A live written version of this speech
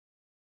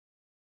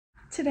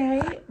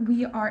Today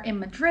we are in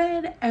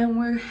Madrid and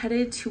we're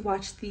headed to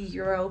watch the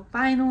Euro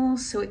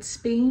finals. So it's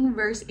Spain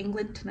versus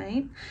England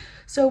tonight.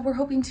 So we're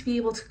hoping to be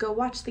able to go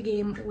watch the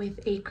game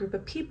with a group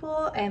of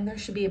people, and there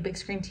should be a big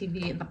screen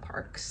TV in the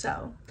park.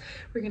 So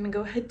we're gonna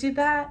go ahead and do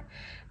that.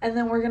 And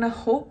then we're gonna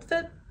hope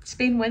that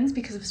Spain wins,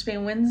 because if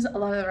Spain wins, a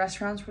lot of the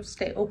restaurants will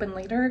stay open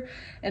later.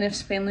 And if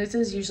Spain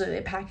loses, usually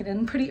they pack it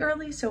in pretty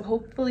early. So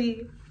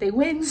hopefully they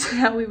win, so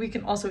that way we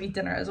can also eat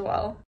dinner as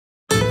well.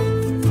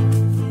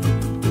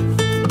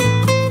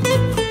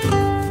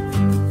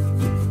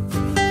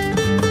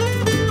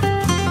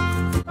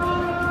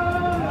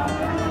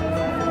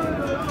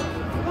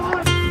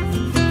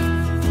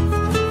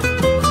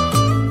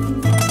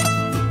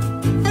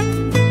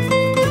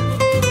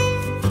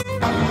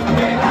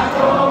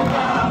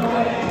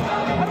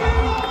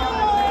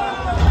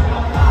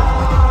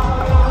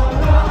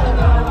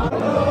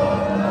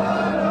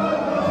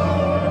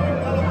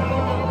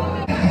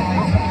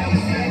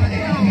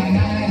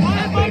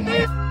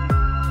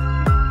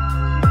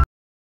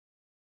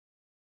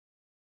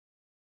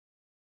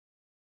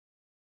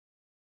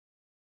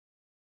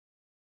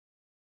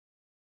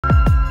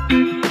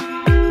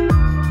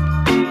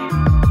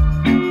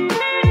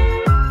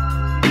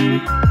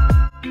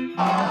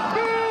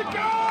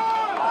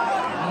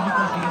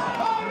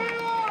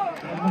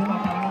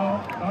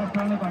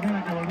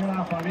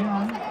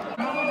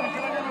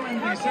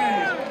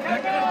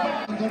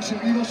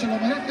 Conseguido, se lo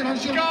merecen, han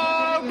sido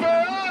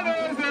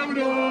campeones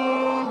de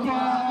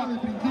Europa. De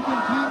principio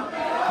a fin,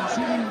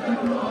 consiguen el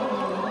título.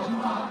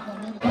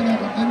 España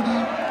contenta.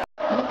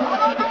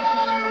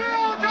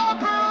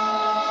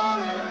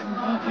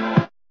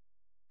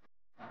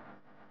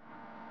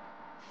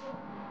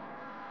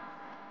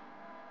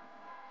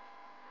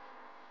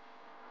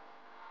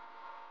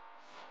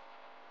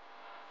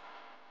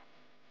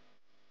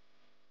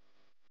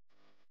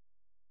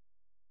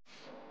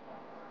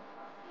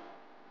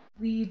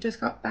 We just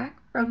got back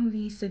from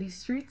the city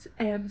streets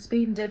and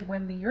Spain did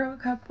win the Euro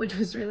Cup, which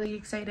was really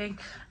exciting.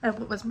 And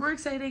what was more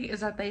exciting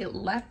is that they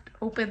left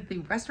open the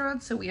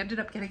restaurants, so we ended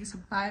up getting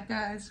some Five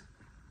Guys,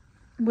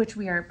 which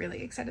we are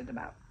really excited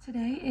about.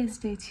 Today is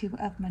day 2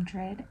 of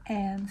Madrid,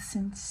 and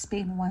since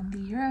Spain won the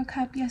Euro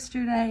Cup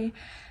yesterday,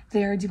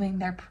 they're doing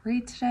their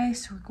parade today,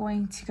 so we're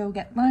going to go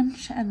get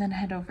lunch and then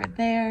head over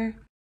there.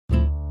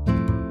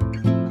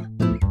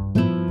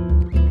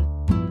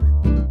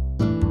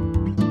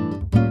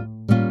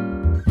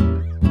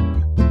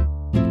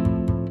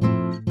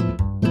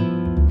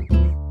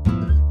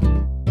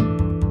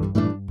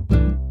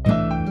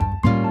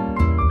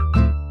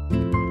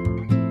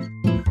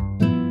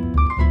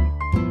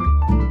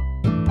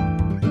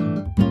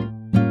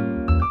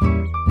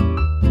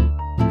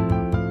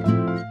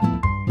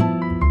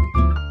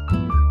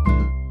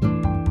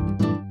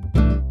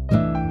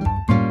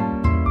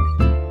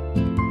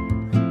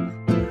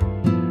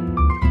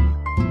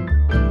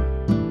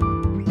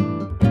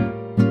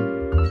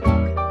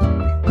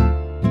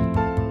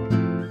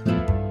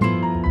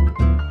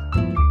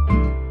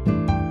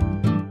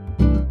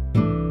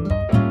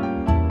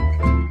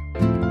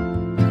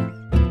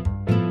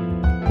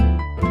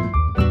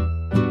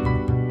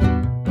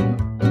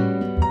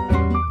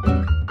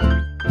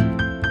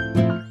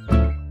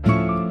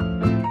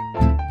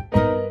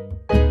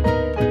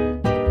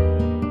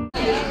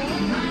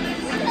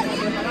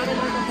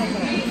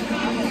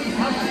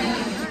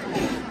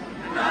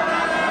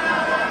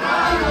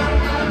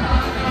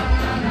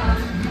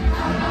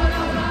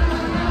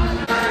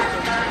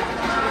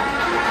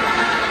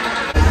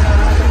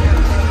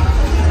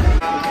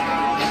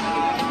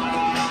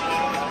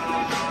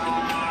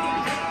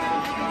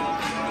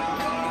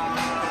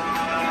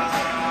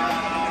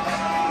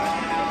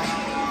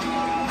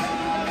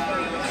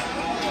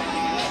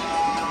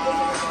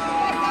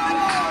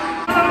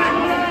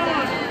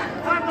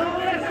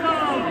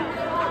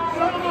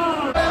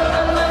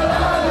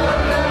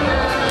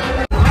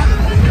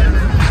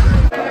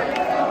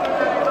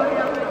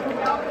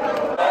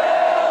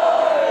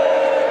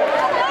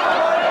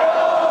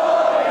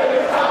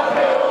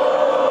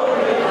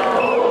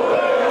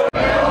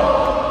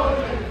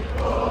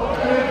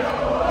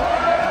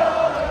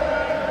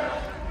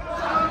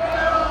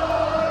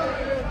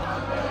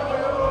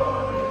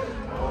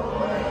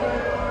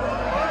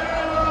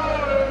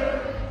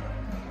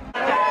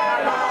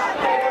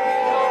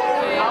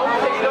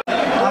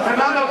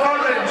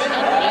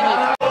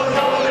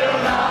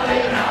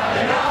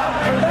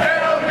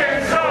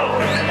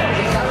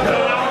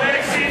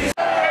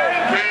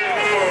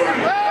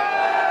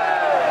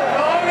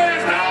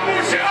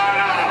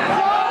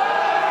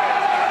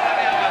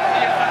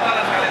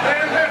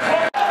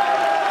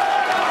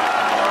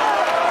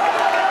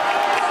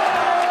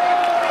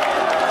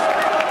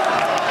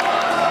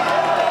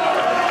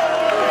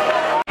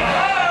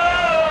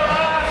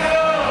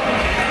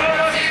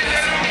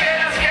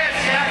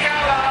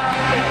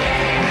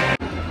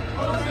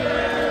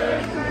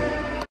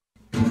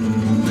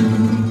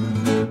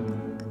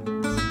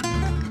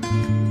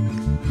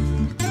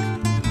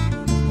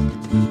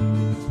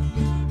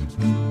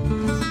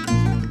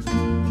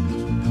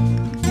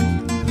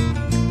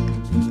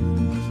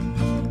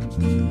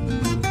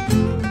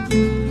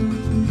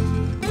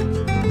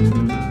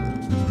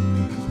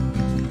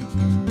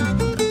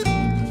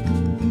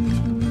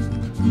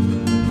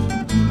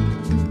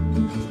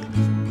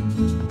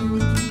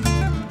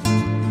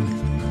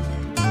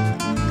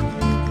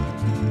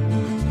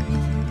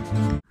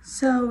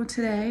 So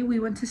today we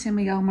went to San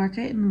Miguel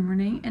market in the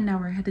morning and now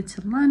we're headed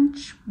to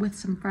lunch with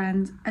some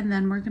friends and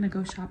then we're gonna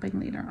go shopping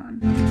later on.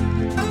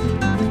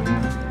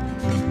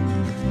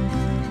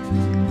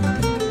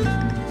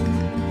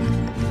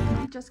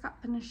 We just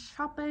got finished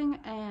shopping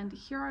and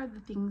here are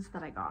the things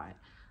that I got.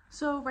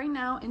 So right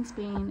now in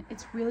Spain,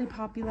 it's really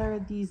popular,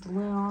 these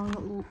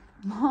long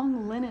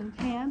linen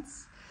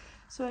pants.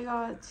 So I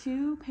got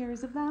 2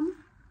 pairs of them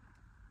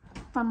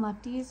from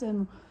Lefties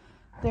and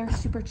they're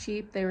super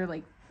cheap. They were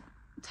like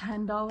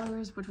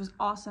 $10, which was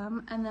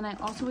awesome. And then I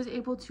also was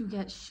able to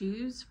get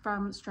shoes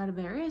from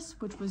Stradivarius,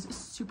 which was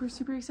super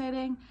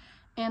exciting.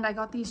 And I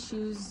got these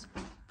shoes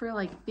for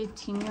like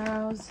 15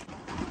 euros.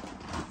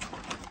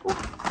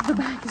 Oh, the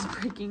bag is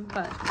breaking,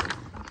 but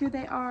here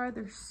they are.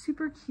 They're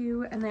super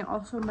cute and they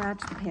also match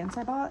the pants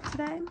I bought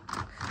today.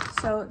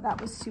 So that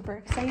was super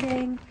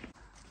exciting.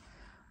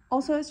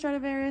 Also at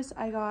Stradivarius,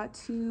 I got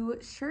 2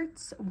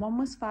 shirts. One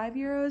was 5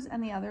 euros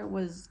and the other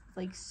was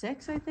like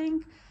 6, I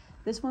think.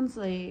 This one's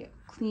a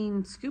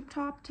clean scoop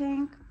top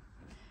tank.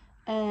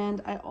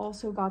 And I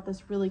also got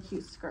this really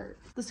cute skirt.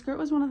 The skirt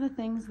was one of the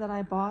things that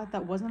I bought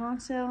that wasn't on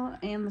sale,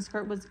 and the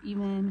skirt was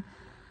even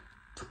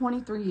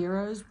 23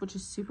 euros, which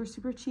is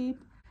super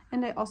cheap.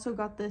 And I also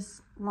got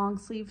this long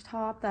sleeve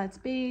top that's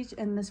beige,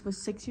 and this was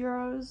 6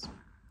 euros.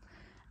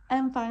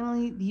 And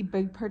finally, the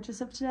big purchase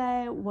of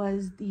today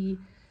was the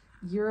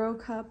Euro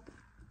Cup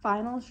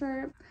final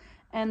shirt.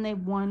 And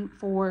they've won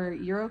 4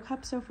 Euro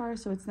Cups so far,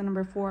 so it's the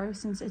number 4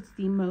 since it's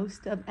the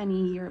most of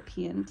any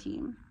European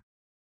team.